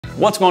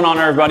What's going on,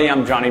 everybody?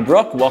 I'm Johnny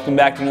Brook. Welcome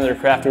back to another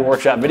Crafter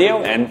Workshop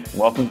video, and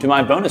welcome to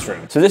my bonus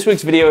room. So this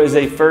week's video is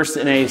a first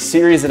in a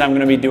series that I'm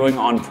gonna be doing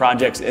on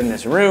projects in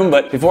this room,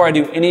 but before I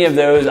do any of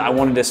those, I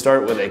wanted to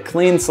start with a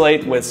clean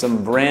slate with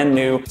some brand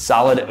new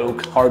solid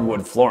oak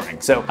hardwood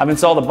flooring. So I've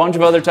installed a bunch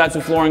of other types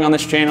of flooring on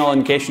this channel.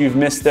 In case you've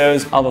missed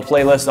those, I'll have a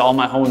playlist of all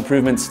my home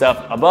improvement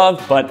stuff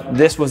above, but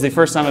this was the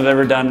first time I've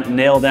ever done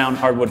nail down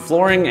hardwood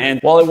flooring, and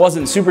while it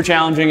wasn't super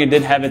challenging, it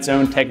did have its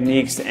own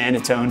techniques and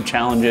its own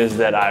challenges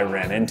that I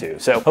ran into.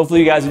 So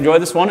hopefully you guys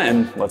enjoyed this one,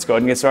 and let's go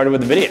ahead and get started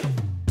with the video.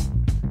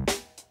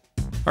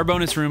 Our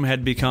bonus room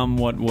had become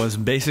what was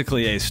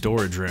basically a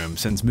storage room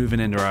since moving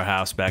into our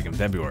house back in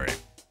February.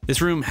 This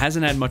room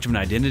hasn't had much of an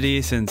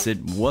identity since it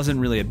wasn't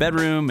really a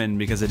bedroom and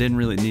because it didn't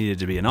really need it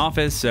to be an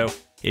office, so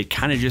it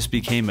kind of just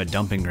became a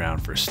dumping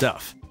ground for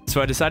stuff.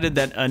 So I decided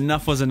that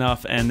enough was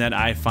enough and that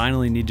I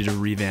finally needed to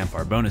revamp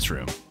our bonus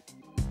room.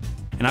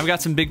 And I've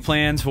got some big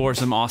plans for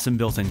some awesome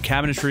built-in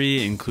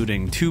cabinetry,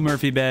 including 2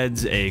 Murphy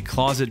beds, a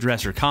closet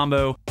dresser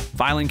combo,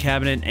 filing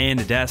cabinet, and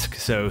a desk,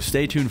 so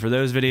stay tuned for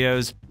those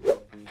videos.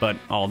 But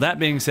all that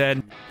being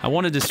said, I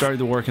wanted to start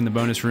the work in the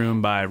bonus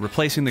room by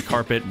replacing the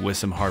carpet with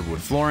some hardwood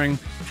flooring,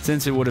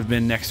 since it would have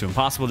been next to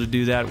impossible to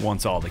do that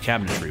once all the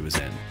cabinetry was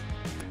in.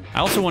 I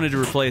also wanted to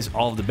replace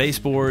all of the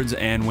baseboards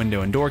and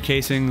window and door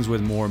casings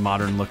with more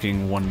modern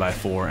looking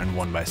 1x4 and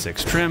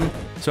 1x6 trim,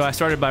 so I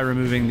started by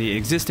removing the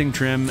existing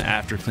trim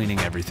after cleaning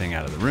everything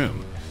out of the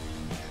room.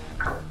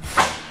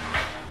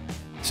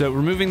 So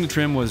removing the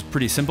trim was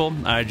pretty simple.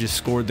 I just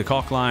scored the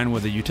caulk line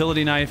with a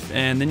utility knife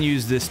and then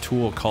used this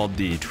tool called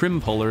the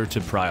trim puller to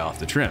pry off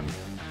the trim.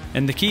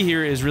 And the key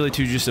here is really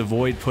to just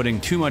avoid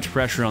putting too much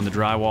pressure on the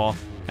drywall,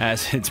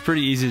 as it's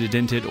pretty easy to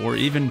dent it or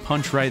even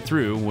punch right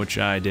through, which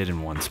I did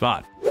in one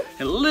spot.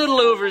 A little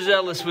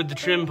overzealous with the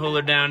trim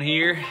puller down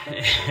here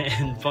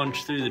and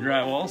punched through the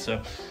drywall, so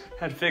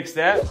had to fix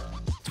that.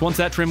 So once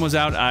that trim was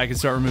out, I could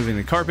start removing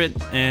the carpet,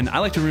 and I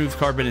like to remove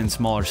carpet in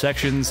smaller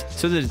sections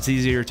so that it's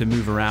easier to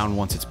move around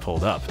once it's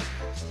pulled up.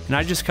 And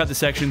I just cut the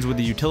sections with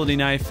the utility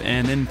knife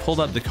and then pulled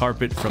up the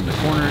carpet from the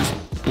corners,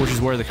 which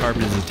is where the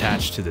carpet is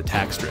attached to the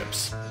tack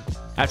strips.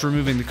 After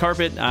removing the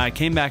carpet, I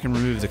came back and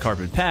removed the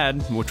carpet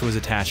pad, which was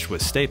attached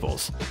with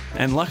staples.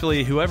 And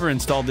luckily, whoever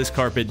installed this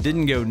carpet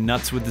didn't go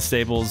nuts with the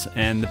staples,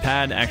 and the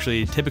pad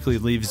actually typically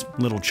leaves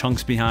little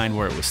chunks behind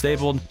where it was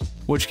stapled,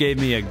 which gave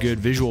me a good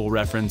visual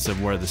reference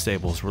of where the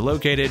staples were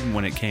located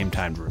when it came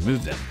time to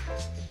remove them.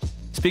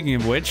 Speaking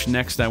of which,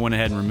 next I went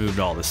ahead and removed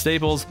all the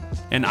staples,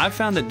 and I've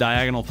found that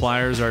diagonal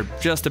pliers are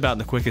just about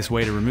the quickest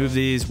way to remove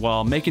these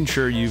while making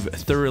sure you've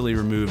thoroughly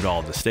removed all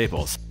of the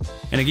staples.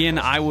 And again,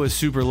 I was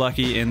super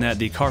lucky in that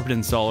the carpet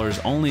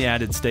installers only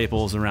added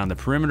staples around the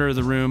perimeter of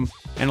the room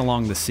and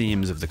along the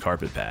seams of the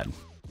carpet pad.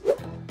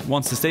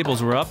 Once the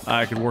staples were up,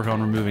 I could work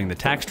on removing the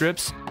tack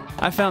strips.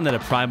 I found that a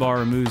pry bar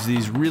removes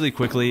these really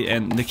quickly,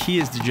 and the key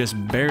is to just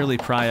barely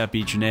pry up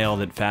each nail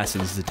that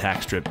fastens the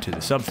tack strip to the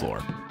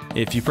subfloor.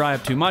 If you pry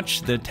up too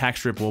much, the tack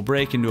strip will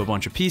break into a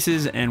bunch of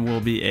pieces and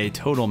will be a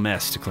total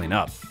mess to clean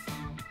up.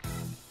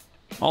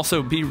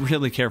 Also, be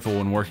really careful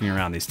when working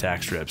around these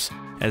tack strips,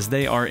 as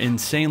they are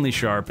insanely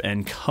sharp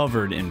and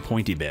covered in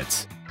pointy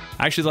bits.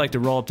 I actually like to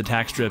roll up the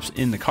tack strips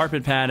in the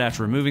carpet pad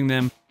after removing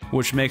them,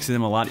 which makes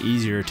them a lot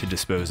easier to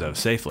dispose of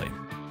safely.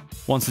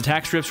 Once the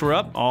tack strips were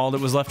up, all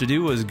that was left to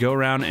do was go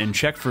around and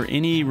check for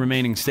any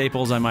remaining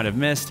staples I might have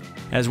missed,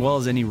 as well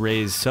as any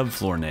raised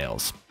subfloor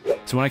nails.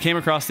 So when I came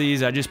across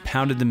these, I just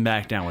pounded them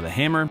back down with a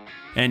hammer,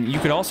 and you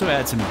could also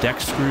add some deck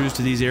screws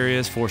to these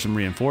areas for some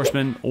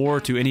reinforcement, or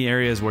to any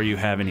areas where you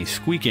have any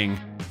squeaking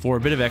for a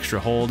bit of extra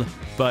hold,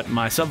 but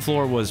my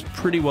subfloor was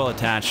pretty well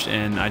attached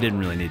and I didn't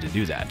really need to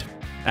do that.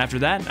 After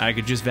that, I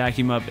could just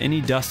vacuum up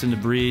any dust and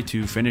debris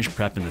to finish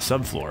prepping the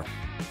subfloor.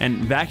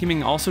 And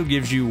vacuuming also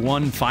gives you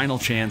one final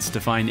chance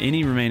to find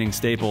any remaining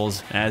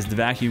staples, as the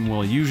vacuum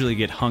will usually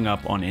get hung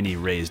up on any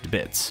raised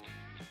bits.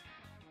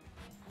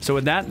 So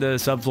with that, the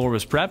subfloor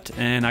was prepped,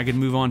 and I could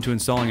move on to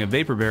installing a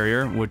vapor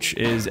barrier, which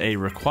is a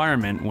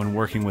requirement when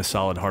working with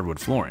solid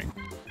hardwood flooring.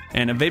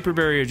 And a vapor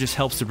barrier just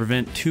helps to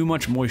prevent too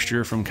much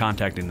moisture from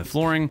contacting the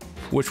flooring,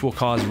 which will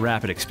cause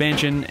rapid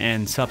expansion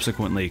and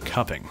subsequently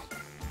cupping.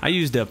 I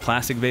used a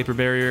plastic vapor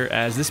barrier,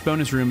 as this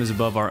bonus room is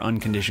above our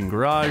unconditioned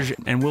garage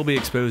and will be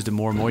exposed to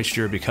more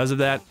moisture because of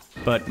that,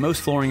 but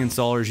most flooring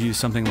installers use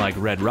something like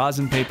red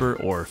rosin paper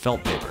or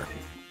felt paper.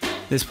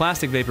 This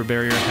plastic vapor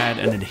barrier had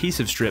an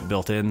adhesive strip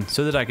built in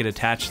so that I could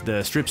attach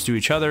the strips to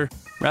each other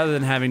rather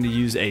than having to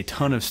use a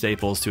ton of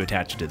staples to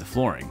attach it to the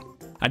flooring.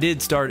 I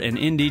did start an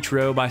end each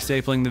row by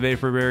stapling the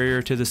vapor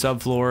barrier to the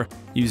subfloor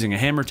using a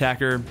hammer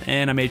tacker,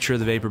 and I made sure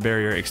the vapor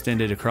barrier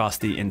extended across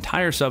the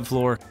entire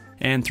subfloor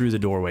and through the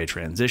doorway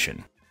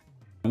transition.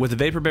 With the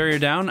vapor barrier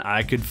down,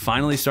 I could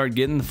finally start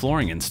getting the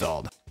flooring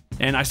installed.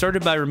 And I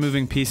started by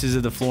removing pieces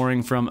of the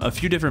flooring from a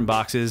few different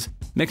boxes,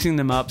 mixing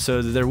them up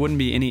so that there wouldn't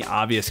be any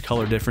obvious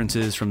color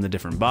differences from the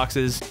different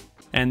boxes.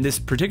 And this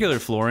particular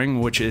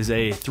flooring, which is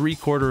a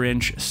 3/4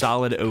 inch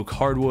solid oak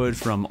hardwood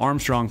from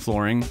Armstrong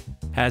Flooring,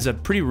 has a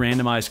pretty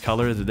randomized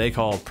color that they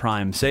call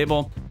prime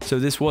sable, so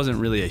this wasn't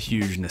really a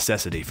huge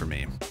necessity for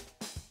me.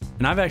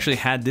 And I've actually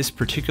had this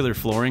particular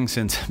flooring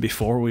since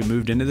before we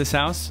moved into this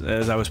house,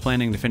 as I was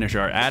planning to finish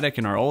our attic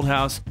in our old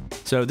house.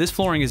 So this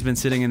flooring has been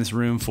sitting in this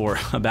room for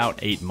about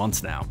 8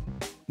 months now.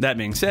 That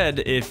being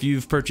said, if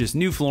you've purchased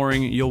new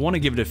flooring, you'll want to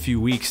give it a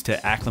few weeks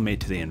to acclimate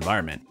to the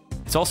environment.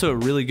 It's also a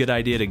really good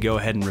idea to go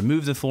ahead and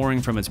remove the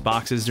flooring from its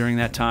boxes during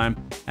that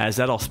time, as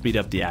that'll speed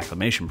up the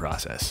acclimation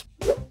process.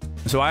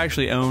 So I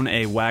actually own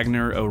a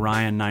Wagner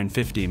Orion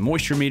 950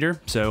 moisture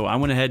meter, so I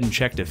went ahead and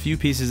checked a few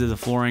pieces of the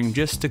flooring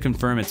just to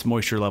confirm its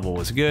moisture level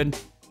was good,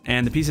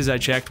 and the pieces I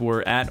checked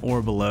were at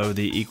or below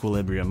the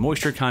equilibrium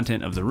moisture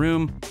content of the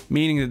room,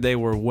 meaning that they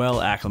were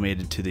well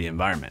acclimated to the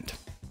environment.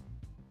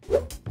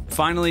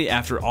 Finally,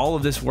 after all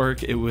of this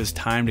work, it was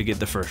time to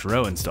get the first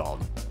row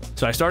installed.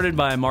 So I started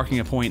by marking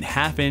a point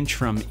 1/2 inch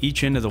from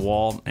each end of the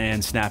wall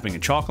and snapping a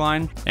chalk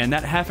line, and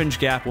that 1/2 inch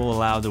gap will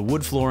allow the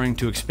wood flooring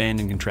to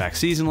expand and contract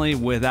seasonally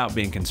without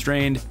being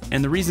constrained.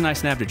 And the reason I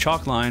snapped a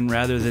chalk line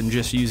rather than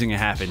just using a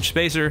 1/2 inch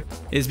spacer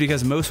is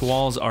because most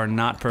walls are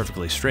not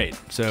perfectly straight.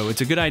 So it's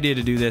a good idea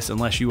to do this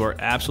unless you are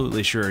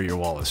absolutely sure your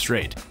wall is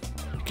straight.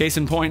 Case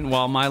in point,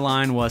 while my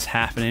line was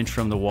 1/2 inch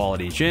from the wall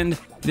at each end,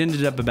 it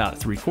ended up about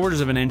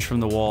 3/4 inch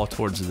from the wall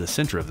towards the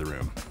center of the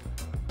room.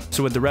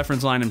 So with the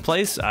reference line in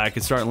place, I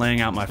could start laying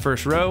out my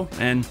first row,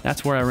 and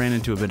that's where I ran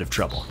into a bit of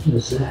trouble. What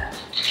is that?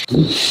 Are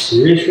you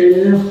serious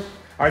right now?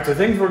 All right, so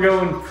things were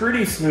going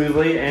pretty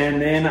smoothly,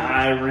 and then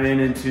I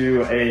ran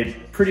into a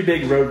pretty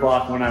big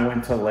roadblock when I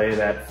went to lay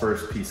that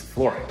first piece of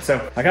flooring. So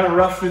I kind of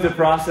rushed through the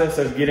process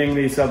of getting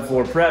the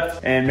subfloor prepped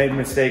and made the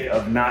mistake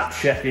of not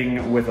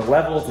checking with a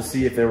level to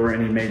see if there were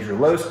any major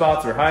low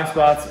spots or high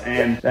spots,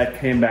 and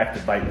that came back to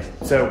bite me.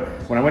 So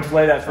when I went to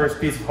lay that first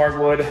piece of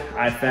hardwood,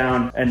 I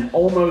found an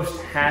almost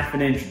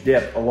 1/2 inch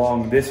dip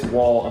along this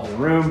wall of the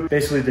room.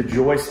 Basically, the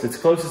joist that's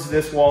closest to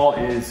this wall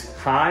is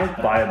high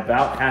by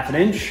about 1/2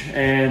 inch,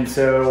 and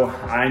so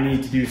I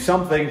need to do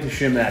something to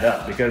shim that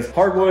up, because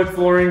hardwood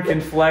flooring can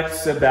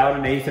flex about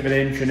 1/8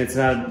 inch, and it's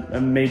not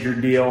a major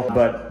deal,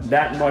 but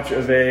that much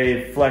of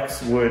a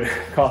flex would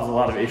cause a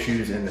lot of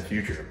issues in the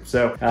future.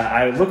 So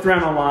I looked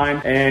around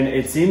online, and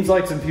it seems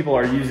like some people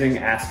are using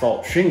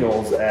asphalt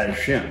shingles as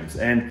shims.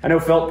 And I know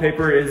felt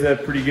paper is a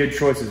pretty good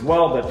choice as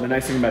well, but the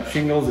nice thing about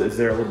shingles is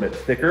they're a little bit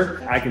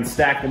thicker. I can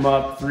stack them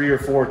up 3 or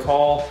 4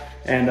 tall,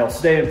 and they'll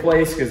stay in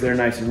place because they're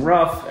nice and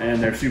rough,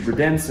 and they're super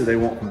dense, so they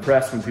won't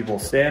compress when people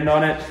stand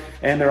on it.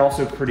 And they're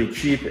also pretty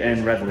cheap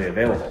and readily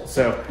available.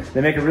 So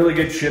they make a really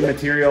good shim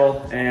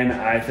material, and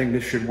I think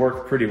this should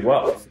work pretty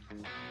well.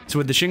 So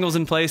with the shingles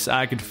in place,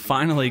 I could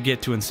finally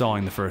get to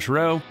installing the first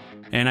row,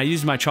 and I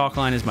used my chalk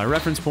line as my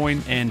reference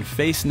point and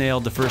face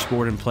nailed the first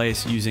board in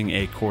place using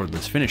a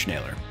cordless finish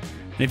nailer.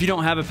 And if you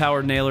don't have a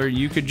powered nailer,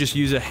 you could just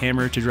use a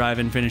hammer to drive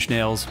in finish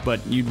nails, but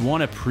you'd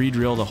want to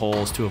pre-drill the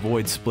holes to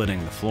avoid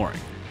splitting the flooring.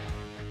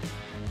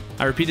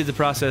 I repeated the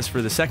process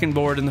for the second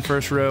board in the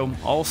first row,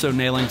 also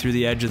nailing through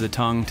the edge of the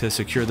tongue to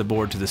secure the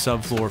board to the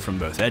subfloor from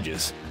both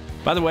edges.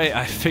 By the way,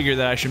 I figured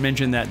that I should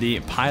mention that the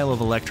pile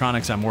of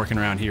electronics I'm working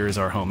around here is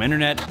our home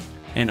internet,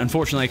 and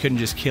unfortunately I couldn't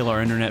just kill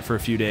our internet for a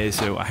few days,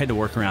 so I had to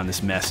work around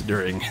this mess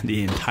during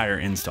the entire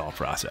install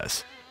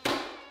process.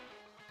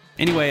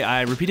 Anyway,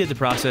 I repeated the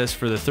process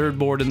for the third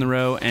board in the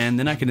row, and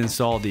then I could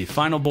install the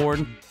final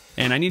board.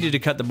 And I needed to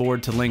cut the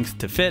board to length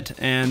to fit,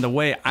 and the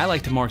way I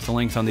like to mark the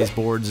length on these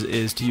boards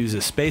is to use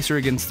a spacer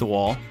against the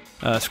wall,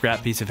 a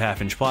scrap piece of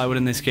 1/2 inch plywood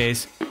in this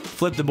case,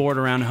 flip the board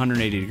around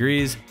 180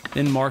 degrees,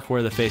 then mark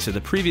where the face of the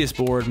previous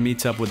board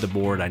meets up with the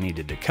board I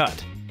needed to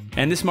cut.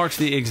 And this marks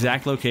the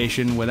exact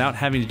location without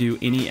having to do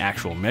any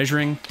actual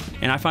measuring,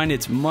 and I find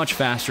it's much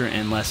faster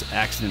and less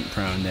accident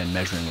prone than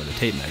measuring with a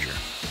tape measure.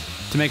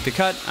 To make the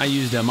cut, I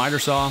used a miter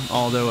saw,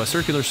 although a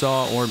circular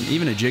saw or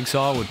even a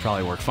jigsaw would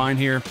probably work fine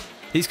here.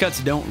 These cuts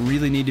don't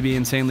really need to be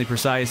insanely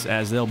precise,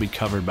 as they'll be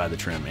covered by the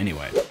trim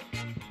anyway.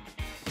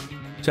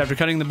 So after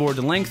cutting the board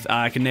to length,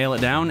 I can nail it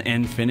down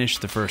and finish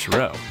the first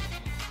row.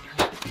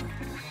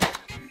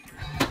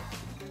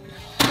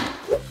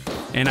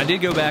 And I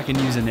did go back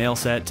and use a nail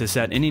set to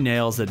set any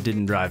nails that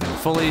didn't drive in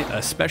fully,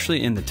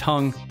 especially in the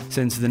tongue,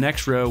 since the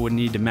next row would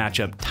need to match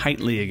up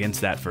tightly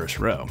against that first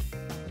row.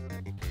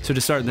 So to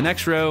start the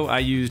next row, I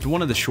used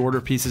one of the shorter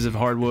pieces of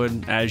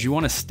hardwood, as you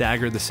want to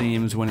stagger the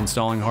seams when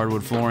installing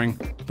hardwood flooring,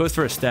 both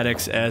for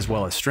aesthetics as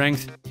well as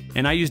strength,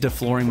 and I used a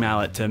flooring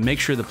mallet to make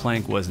sure the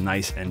plank was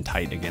nice and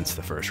tight against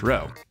the first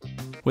row.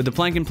 With the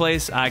plank in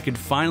place, I could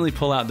finally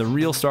pull out the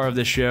real star of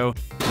this show,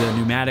 the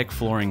pneumatic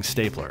flooring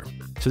stapler.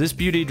 So this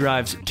beauty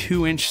drives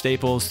 2-inch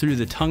staples through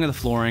the tongue of the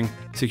flooring,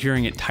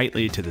 securing it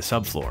tightly to the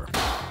subfloor.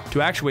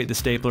 To actuate the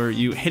stapler,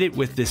 you hit it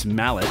with this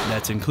mallet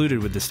that's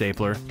included with the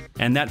stapler,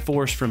 and that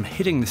force from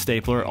hitting the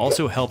stapler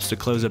also helps to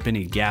close up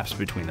any gaps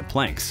between the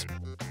planks.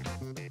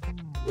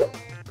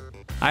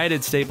 I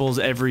added staples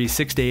every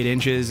 6 to 8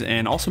 inches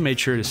and also made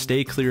sure to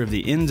stay clear of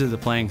the ends of the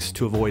planks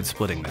to avoid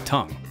splitting the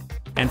tongue.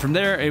 And from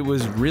there, it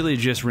was really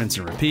just rinse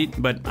and repeat,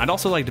 but I'd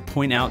also like to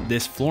point out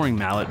this flooring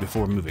mallet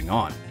before moving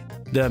on.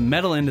 The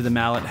metal end of the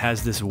mallet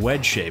has this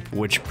wedge shape,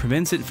 which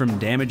prevents it from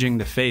damaging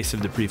the face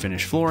of the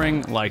pre-finished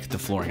flooring like the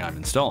flooring I'm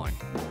installing.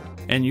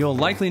 and you'll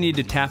likely need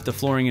to tap the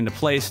flooring into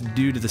place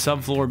due to the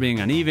subfloor being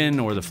uneven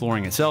or the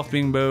flooring itself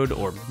being bowed,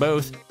 or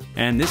both,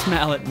 and this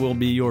mallet will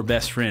be your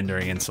best friend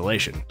during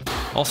installation.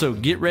 Also,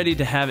 get ready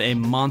to have a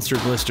monster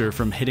blister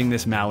from hitting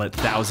this mallet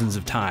thousands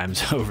of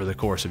times over the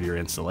course of your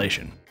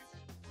installation.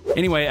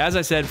 Anyway, as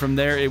I said, from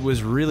there it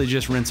was really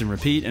just rinse and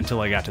repeat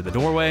until I got to the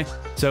doorway.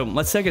 So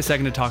let's take a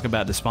second to talk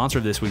about the sponsor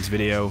of this week's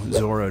video,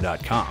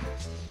 Zoro.com.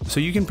 So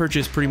you can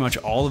purchase pretty much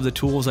all of the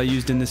tools I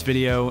used in this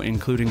video,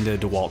 including the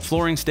DeWalt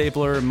flooring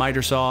stapler,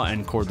 miter saw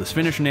and cordless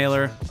finish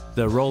nailer,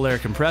 the roll air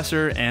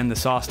compressor, and the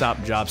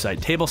SawStop job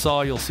site table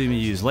saw you'll see me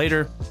use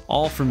later,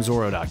 all from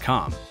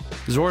Zoro.com.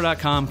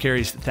 Zoro.com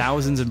carries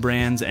thousands of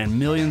brands and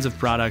millions of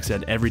products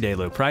at everyday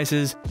low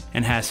prices,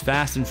 and has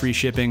fast and free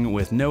shipping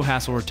with no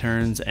hassle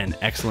returns and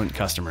excellent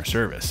customer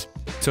service.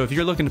 So if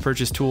you're looking to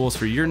purchase tools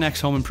for your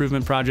next home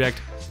improvement project,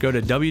 go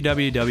to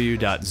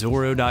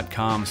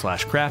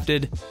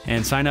www.zoro.com/crafted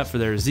and sign up for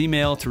their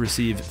Z-Mail to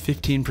receive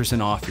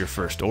 15% off your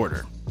first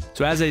order.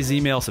 So as a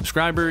Z-Mail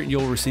subscriber,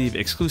 you'll receive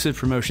exclusive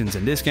promotions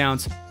and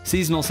discounts,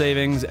 seasonal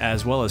savings,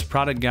 as well as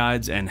product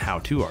guides and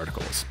how-to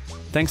articles.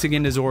 Thanks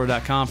again to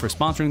Zoro.com for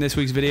sponsoring this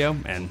week's video,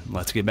 and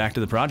let's get back to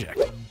the project.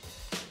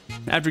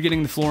 After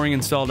getting the flooring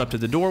installed up to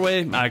the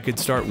doorway, I could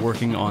start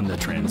working on the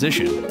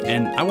transition.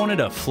 And I wanted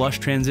a flush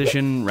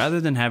transition rather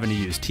than having to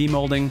use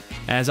T-molding,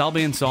 as I'll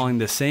be installing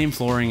the same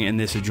flooring in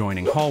this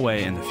adjoining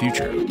hallway in the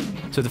future.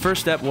 So the first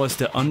step was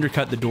to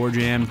undercut the door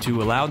jamb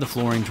to allow the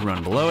flooring to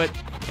run below it,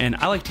 and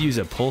I like to use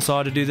a pull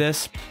saw to do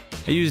this.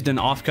 I used an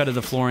offcut of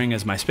the flooring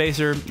as my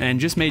spacer, and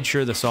just made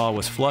sure the saw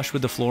was flush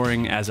with the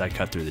flooring as I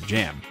cut through the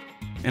jamb.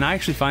 And I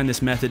actually find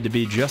this method to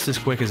be just as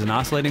quick as an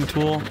oscillating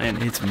tool,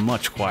 and it's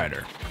much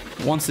quieter.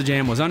 Once the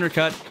jamb was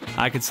undercut,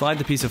 I could slide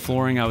the piece of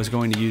flooring I was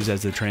going to use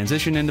as the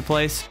transition into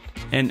place,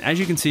 and as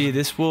you can see,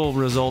 this will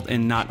result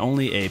in not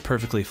only a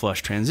perfectly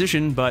flush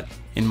transition, but,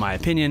 in my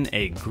opinion,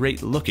 a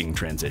great looking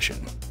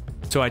transition.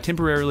 So I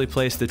temporarily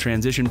placed the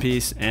transition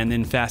piece and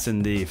then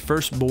fastened the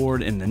first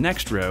board in the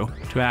next row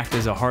to act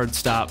as a hard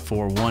stop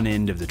for one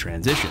end of the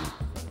transition.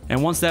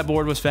 And once that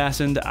board was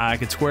fastened, I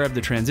could square up the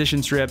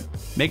transition strip,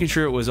 making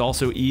sure it was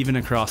also even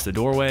across the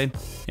doorway,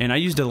 and I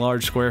used a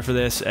large square for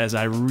this as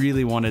I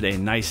really wanted a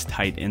nice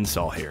tight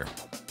install here.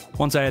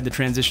 Once I had the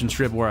transition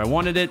strip where I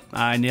wanted it,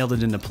 I nailed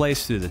it into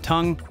place through the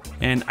tongue,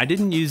 and I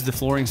didn't use the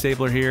flooring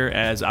stapler here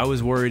as I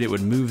was worried it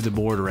would move the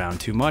board around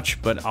too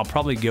much, but I'll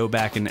probably go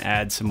back and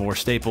add some more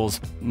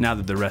staples now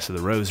that the rest of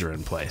the rows are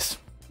in place.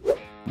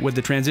 With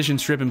the transition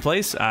strip in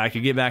place, I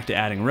could get back to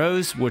adding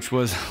rows, which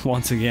was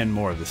once again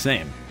more of the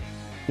same.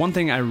 One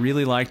thing I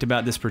really liked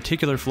about this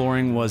particular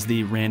flooring was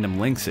the random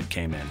lengths it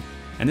came in,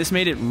 and this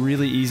made it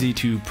really easy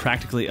to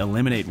practically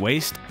eliminate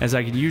waste, as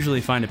I could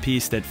usually find a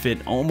piece that fit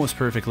almost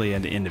perfectly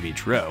at the end of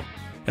each row.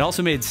 It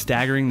also made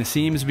staggering the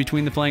seams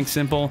between the planks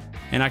simple,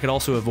 and I could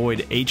also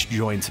avoid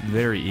H-joints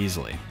very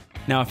easily.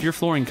 Now, if your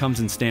flooring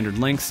comes in standard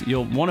lengths,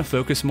 you'll want to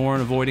focus more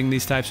on avoiding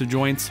these types of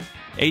joints.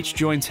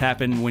 H-joints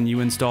happen when you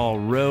install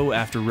row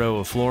after row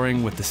of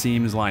flooring with the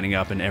seams lining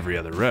up in every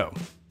other row.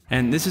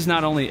 And this is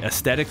not only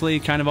aesthetically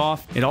kind of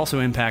off, it also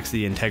impacts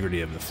the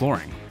integrity of the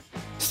flooring.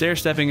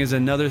 Stair-stepping is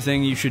another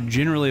thing you should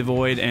generally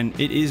avoid, and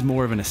it is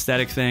more of an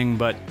aesthetic thing,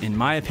 but in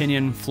my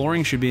opinion,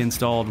 flooring should be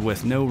installed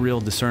with no real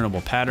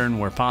discernible pattern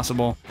where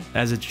possible,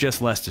 as it's just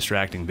less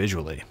distracting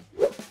visually.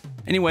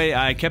 Anyway,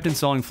 I kept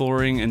installing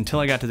flooring until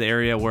I got to the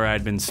area where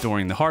I'd been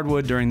storing the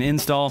hardwood during the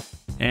install,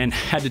 and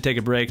had to take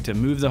a break to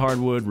move the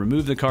hardwood,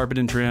 remove the carpet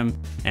and trim,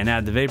 and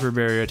add the vapor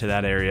barrier to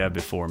that area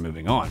before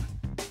moving on.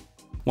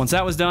 Once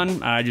that was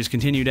done, I just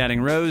continued adding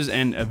rows,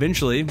 and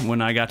eventually,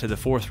 when I got to the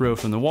fourth row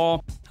from the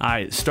wall,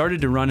 I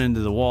started to run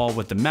into the wall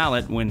with the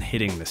mallet when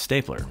hitting the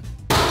stapler.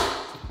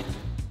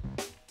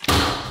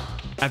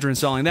 After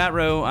installing that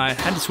row, I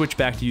had to switch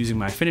back to using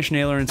my finish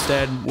nailer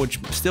instead, which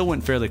still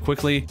went fairly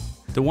quickly.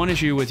 The one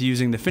issue with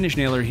using the finish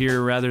nailer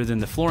here rather than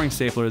the flooring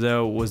stapler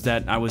though was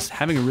that I was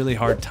having a really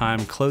hard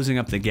time closing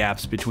up the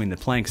gaps between the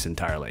planks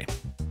entirely.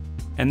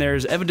 And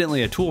there's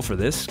evidently a tool for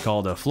this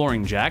called a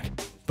flooring jack,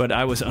 but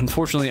I was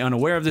unfortunately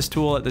unaware of this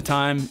tool at the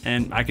time,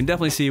 and I can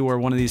definitely see where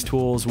one of these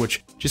tools,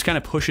 which just kind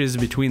of pushes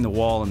between the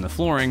wall and the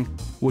flooring,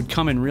 would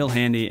come in real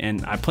handy,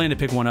 and I plan to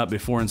pick one up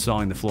before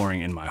installing the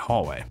flooring in my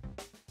hallway.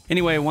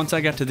 Anyway, once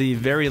I got to the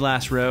very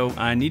last row,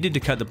 I needed to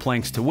cut the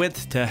planks to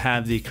width to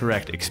have the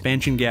correct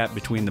expansion gap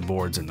between the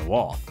boards and the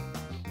wall.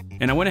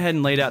 And I went ahead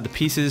and laid out the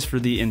pieces for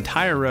the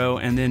entire row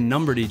and then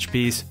numbered each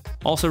piece,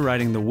 also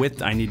writing the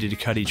width I needed to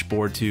cut each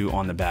board to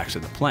on the backs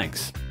of the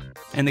planks.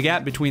 And the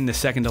gap between the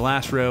second to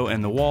last row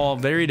and the wall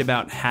varied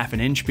about ½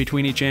 an inch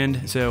between each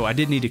end, so I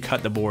did need to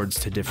cut the boards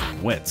to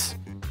different widths.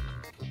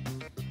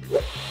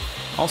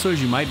 Also,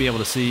 as you might be able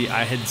to see,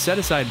 I had set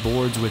aside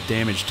boards with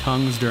damaged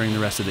tongues during the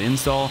rest of the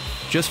install,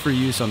 just for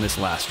use on this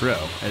last row,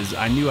 as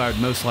I knew I would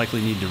most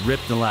likely need to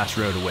rip the last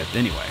row to width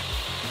anyway.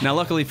 Now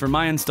luckily for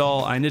my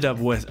install, I ended up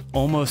with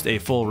almost a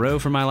full row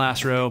for my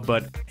last row,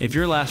 but if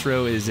your last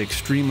row is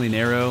extremely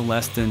narrow,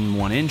 less than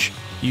 1 inch,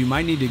 you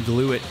might need to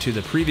glue it to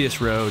the previous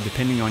row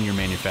depending on your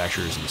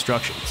manufacturer's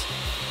instructions.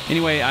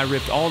 Anyway, I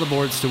ripped all the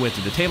boards to width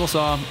of the table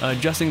saw,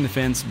 adjusting the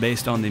fence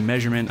based on the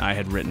measurement I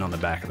had written on the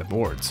back of the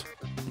boards.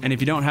 And if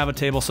you don't have a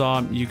table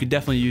saw, you could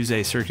definitely use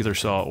a circular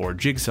saw or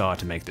jigsaw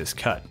to make this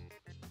cut.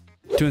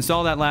 To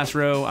install that last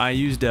row, I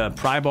used a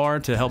pry bar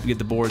to help get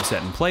the board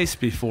set in place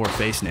before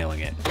face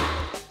nailing it.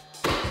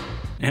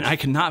 And I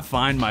could not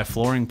find my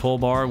flooring pull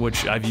bar,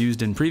 which I've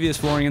used in previous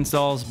flooring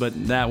installs, but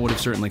that would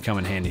have certainly come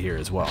in handy here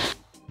as well.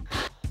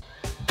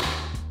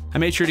 I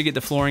made sure to get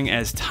the flooring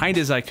as tight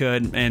as I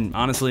could, and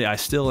honestly, I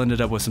still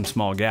ended up with some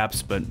small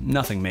gaps, but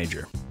nothing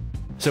major.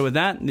 So with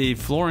that, the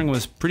flooring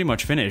was pretty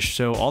much finished,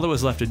 so all that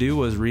was left to do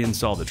was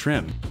reinstall the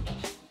trim.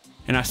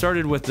 And I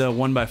started with the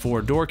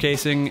 1x4 door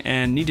casing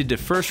and needed to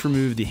first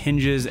remove the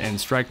hinges and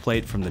strike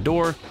plate from the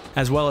door,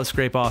 as well as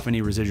scrape off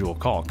any residual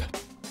caulk.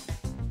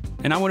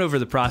 And I went over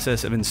the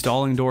process of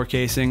installing door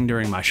casing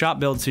during my shop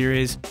build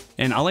series,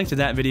 and I'll link to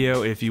that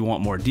video if you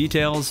want more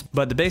details,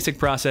 but the basic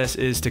process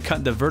is to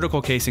cut the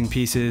vertical casing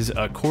pieces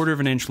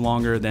 1/4 inch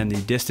longer than the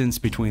distance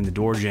between the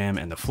door jamb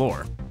and the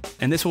floor.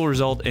 And this will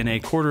result in a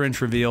 1/4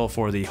 inch reveal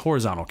for the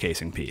horizontal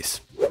casing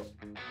piece.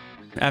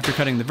 After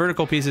cutting the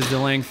vertical pieces to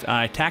length,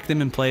 I tacked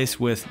them in place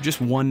with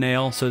just one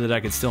nail so that I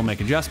could still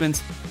make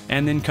adjustments,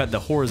 and then cut the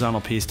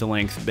horizontal piece to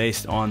length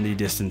based on the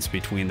distance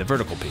between the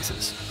vertical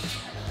pieces.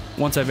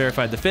 Once I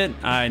verified the fit,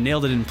 I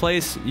nailed it in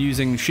place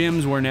using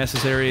shims where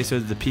necessary so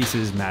that the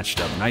pieces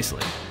matched up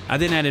nicely. I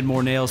then added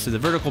more nails to the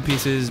vertical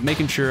pieces,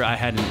 making sure I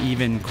had an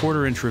even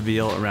 1/4 inch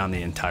reveal around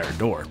the entire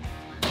door.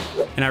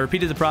 And I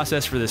repeated the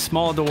process for this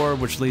small door,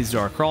 which leads to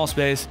our crawl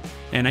space,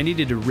 and I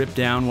needed to rip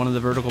down one of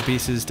the vertical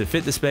pieces to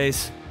fit the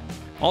space.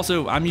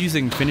 Also, I'm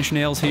using finish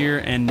nails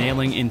here and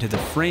nailing into the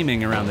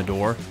framing around the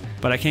door,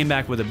 but I came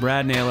back with a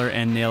brad nailer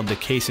and nailed the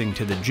casing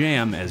to the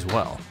jamb as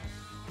well.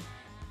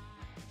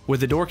 With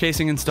the door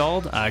casing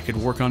installed, I could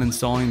work on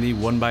installing the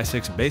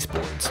 1x6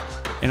 baseboards.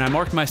 And I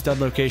marked my stud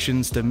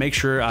locations to make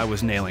sure I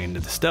was nailing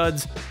into the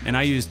studs, and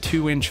I used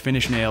 2-inch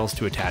finish nails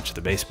to attach the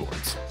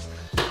baseboards.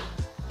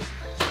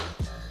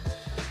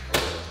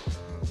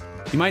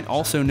 You might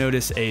also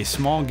notice a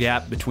small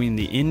gap between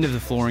the end of the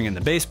flooring and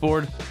the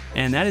baseboard,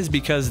 and that is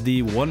because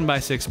the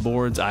 1x6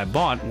 boards I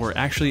bought were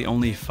actually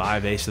only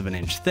 5/8 of an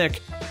inch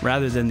thick,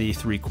 rather than the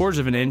 3/4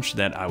 of an inch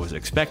that I was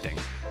expecting.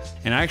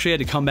 And I actually had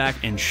to come back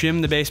and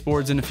shim the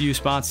baseboards in a few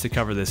spots to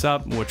cover this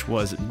up, which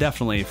was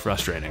definitely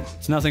frustrating.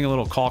 It's nothing a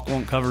little caulk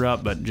won't cover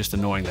up, but just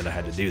annoying that I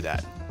had to do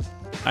that.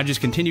 I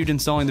just continued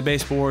installing the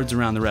baseboards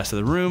around the rest of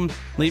the room,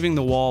 leaving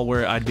the wall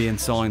where I'd be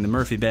installing the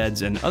Murphy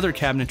beds and other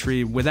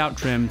cabinetry without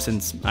trim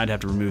since I'd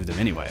have to remove them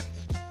anyway.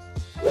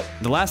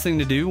 The last thing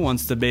to do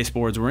once the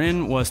baseboards were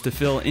in was to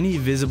fill any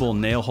visible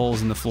nail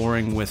holes in the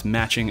flooring with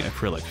matching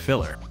acrylic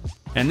filler.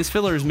 And this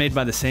filler is made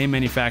by the same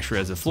manufacturer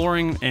as the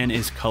flooring and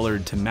is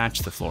colored to match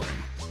the flooring.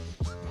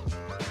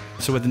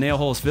 So with the nail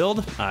holes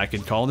filled, I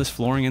could call this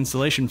flooring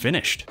installation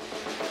finished.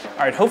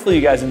 All right, hopefully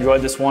you guys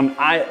enjoyed this one.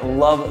 I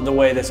love the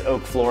way this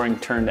oak flooring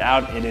turned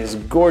out. It is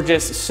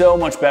gorgeous, so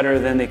much better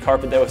than the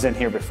carpet that was in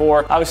here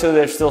before. Obviously,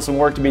 there's still some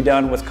work to be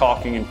done with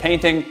caulking and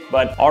painting,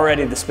 but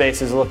already the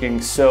space is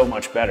looking so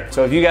much better.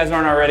 So if you guys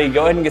aren't already,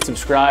 go ahead and get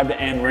subscribed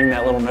and ring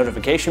that little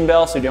notification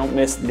bell so you don't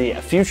miss the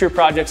future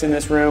projects in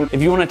this room.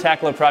 If you want to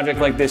tackle a project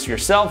like this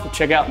yourself,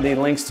 check out the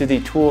links to the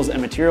tools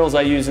and materials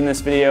I use in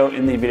this video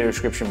in the video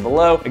description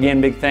below.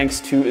 Again, big thanks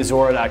to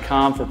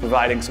Zora.com for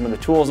providing some of the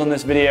tools on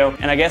this video.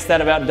 And I guess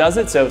that about does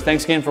it. So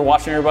thanks again for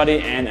watching, everybody,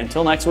 and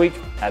until next week,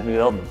 happy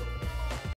building.